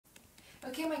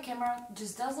Okay, my camera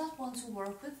just does not want to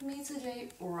work with me today,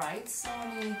 right,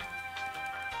 Sony?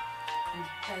 We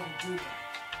better do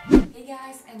that. Hey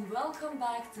guys, and welcome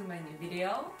back to my new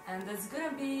video, and that's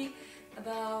gonna be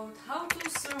about how to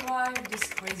survive this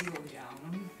crazy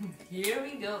lockdown. Here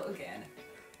we go again.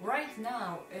 Right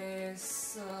now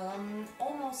is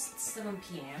almost 7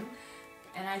 p.m.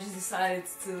 and I just decided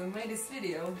to make this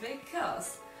video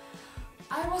because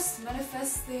I was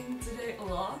manifesting today a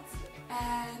lot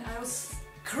and I was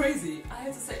crazy. I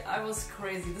have to say I was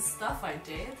crazy. The stuff I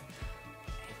did,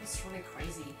 it was really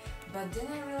crazy. But then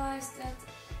I realized that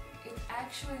it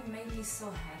actually made me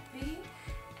so happy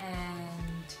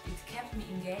and it kept me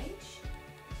engaged.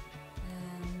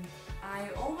 And I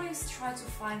always try to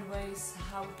find ways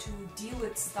how to deal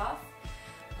with stuff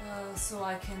so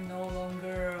I can no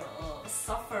longer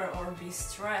suffer or be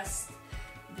stressed,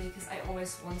 because I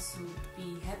always want to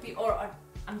be happy, or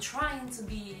I'm trying to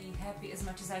be happy as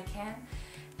much as I can,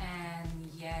 and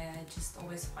yeah, I just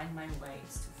always find my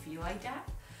ways to feel like that.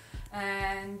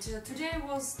 And today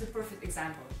was the perfect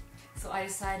example. So I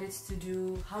decided to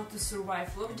do how to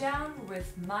survive lockdown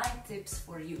with my tips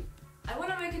for you. I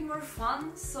want to make it more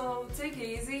fun, so take it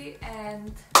easy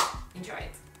and enjoy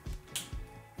it.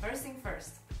 First thing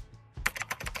first.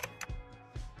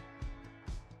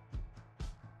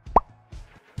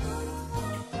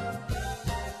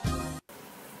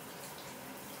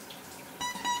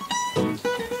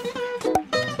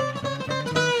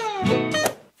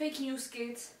 Fake news,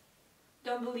 kids.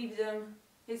 Don't believe them.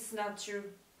 It's not true.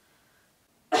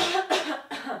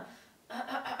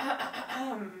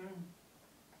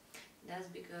 That's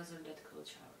because of that cold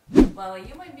shower. Well,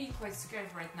 you might be quite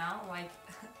scared right now, like,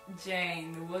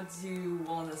 Jane, what do you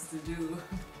want us to do?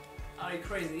 Are you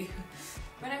crazy?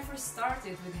 When I first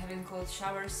started with having cold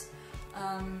showers,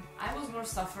 I was more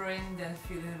suffering than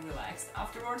feeling relaxed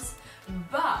afterwards,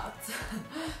 but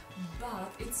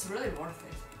it's really worth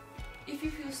it. If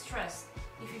you feel stressed,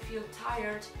 if you feel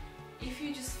tired, if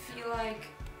you just feel like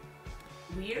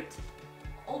weird,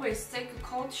 always take a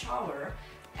cold shower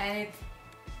and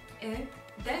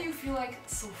then you feel like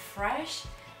so fresh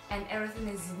and everything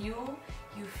is new.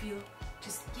 You feel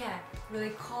just, yeah,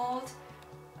 really cold,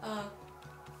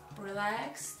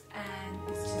 relaxed, and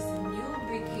it's just a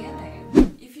new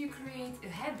beginning. If you create a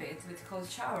habit with cold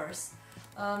showers,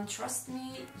 trust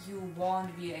me, you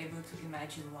won't be able to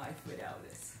imagine life without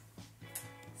this.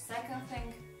 Second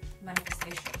thing,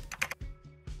 manifestation.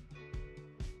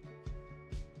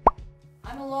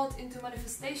 I'm a lot into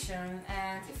manifestation,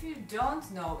 and if you don't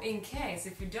know,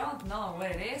 if you don't know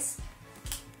what it is,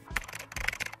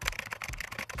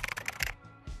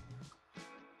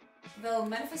 well,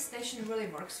 manifestation really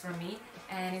works for me,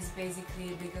 and it's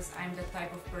basically because I'm the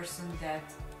type of person that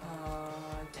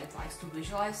likes to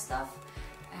visualize stuff,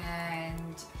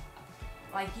 and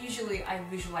like usually I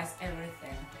visualize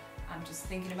everything. I'm just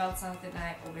thinking about something and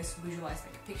I always visualize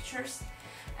like pictures,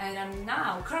 and I'm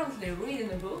now currently reading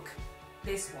a book,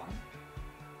 this one,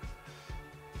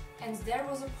 and there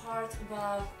was a part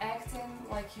about acting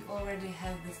like you already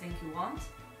have the thing you want.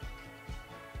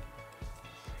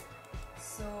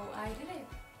 So I did it.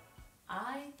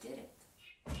 I did it.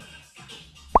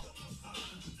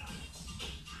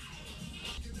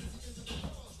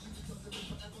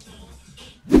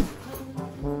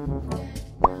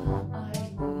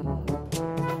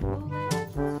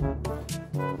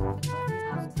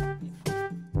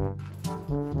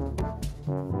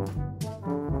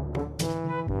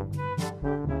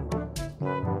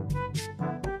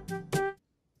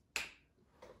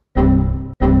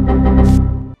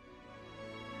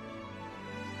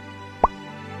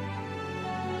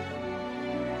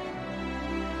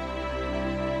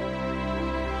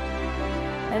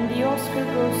 And the Oscar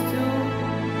goes to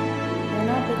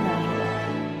Renata Nagel.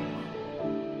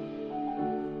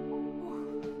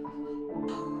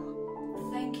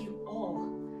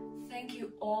 Thank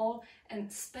you all, and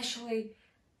especially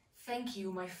thank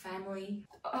you, my family.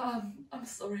 I'm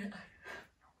sorry,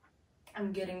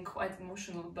 I'm getting quite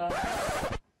emotional, but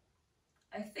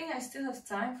I think I still have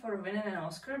time for winning an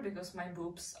Oscar because my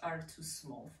boobs are too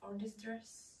small for this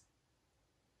dress.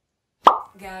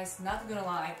 Guys, not gonna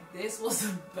lie, this was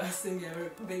the best thing ever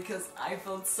because I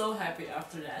felt so happy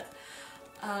after that.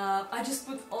 I just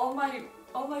put all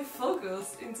my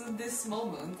focus into this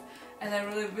moment, and I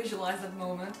really visualized that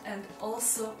moment, and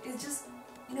also it's just,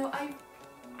 you know,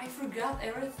 I forgot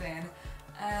everything,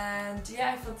 and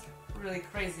yeah, I felt really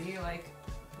crazy, like,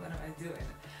 what am I doing?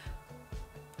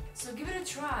 So give it a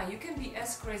try. You can be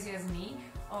as crazy as me,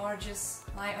 or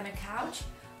just lie on a couch,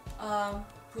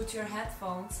 put your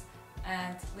headphones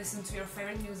and listen to your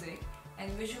favorite music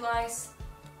and visualize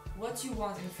what you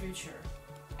want in the future.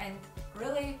 and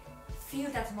really feel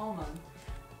that moment.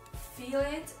 Feel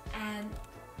it and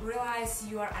realize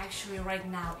you are actually right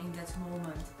now in that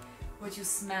moment. What you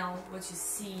smell, what you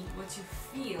see, what you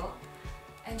feel,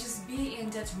 and just be in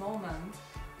that moment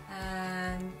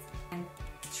and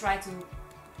try to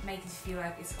make it feel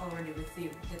like it's already with you,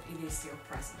 that it is your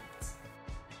present.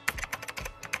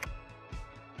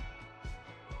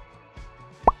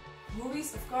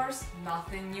 Movies, of course,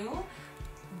 nothing new,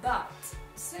 but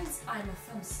since I'm a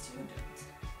film student,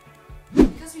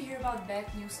 because we hear about bad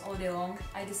news all day long,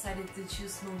 I decided to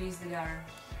choose movies that are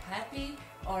happy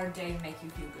or they make you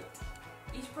feel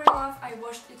good. Each Pre-Love, I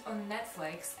watched it on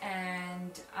Netflix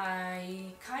and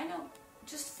I kind of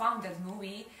just found that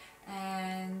movie,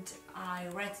 and I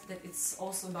read that it's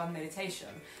also about meditation,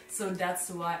 so that's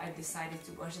why I decided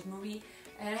to watch that movie.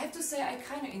 And I have to say I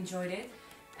kind of enjoyed it,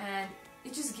 and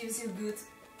it just gives you a good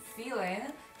feeling,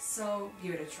 so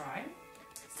give it a try.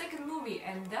 Second movie,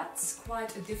 and that's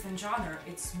quite a different genre,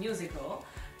 it's musical,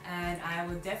 and I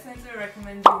would definitely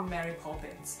recommend you Mary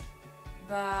Poppins.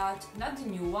 But not the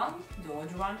new one, the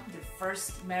old one, the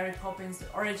first Mary Poppins,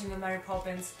 the original Mary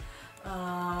Poppins.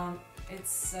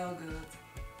 It's so good.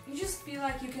 You just feel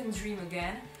like you can dream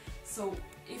again. So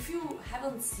if you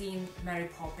haven't seen Mary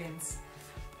Poppins,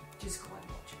 just go and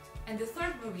watch it. And the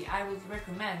third movie I would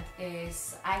recommend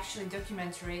is actually a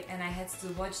documentary, and I had to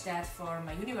watch that for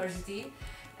my university,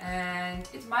 and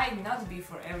it might not be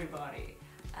for everybody.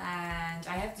 And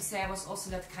I have to say I was also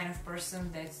that kind of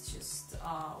person that just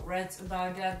read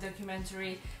about that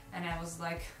documentary and I was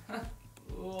like,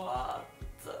 what?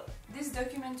 This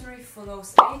documentary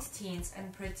follows 8 teens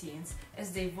and preteens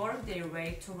as they work their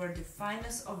way toward the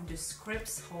finals of the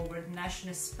Scripps Howard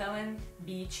National Spelling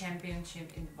Bee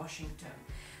Championship in Washington.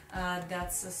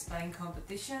 That's a spelling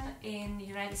competition in the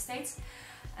United States.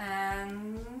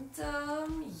 And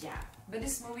yeah, but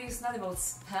this movie is not about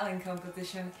spelling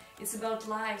competition, it's about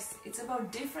lives, it's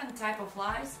about different type of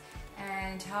lives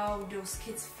and how those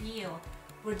kids feel,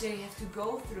 what they have to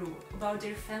go through, about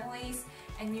their families,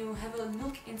 and you have a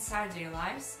look inside their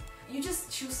lives. You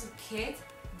just choose a kid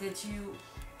that you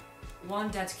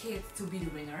want that kid to be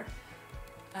the winner,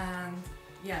 and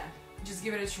yeah, just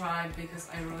give it a try because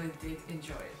I really did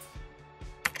enjoy it.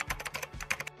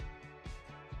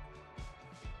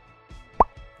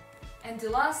 And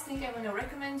the last thing I want to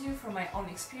recommend you from my own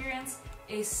experience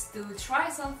is to try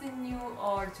something new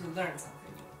or to learn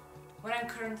something new. What I'm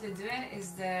currently doing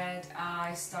is that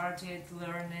I started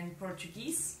learning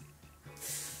Portuguese.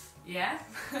 Yeah,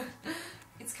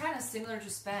 it's kind of similar to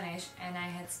Spanish, and I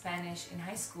had Spanish in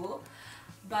high school,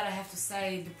 but I have to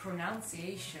say the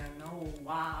pronunciation, oh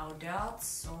wow, that's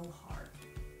so hard.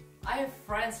 I have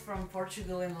friends from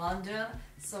Portugal in London,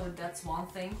 so that's one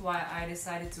thing why I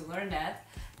decided to learn that.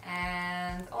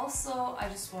 And also I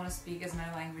just want to speak as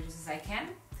many languages as I can,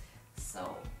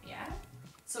 so yeah.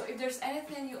 So if there's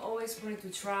anything you always wanted to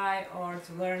try or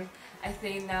to learn, I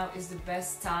think now is the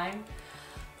best time.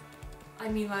 I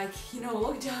mean, like, you know,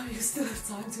 lockdown, you still have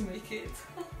time to make it.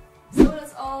 So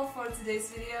that's all for today's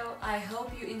video. I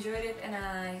hope you enjoyed it, and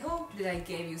I hope that I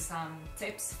gave you some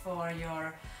tips for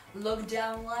your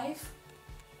lockdown life.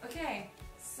 Okay,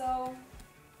 so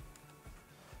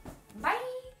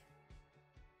bye!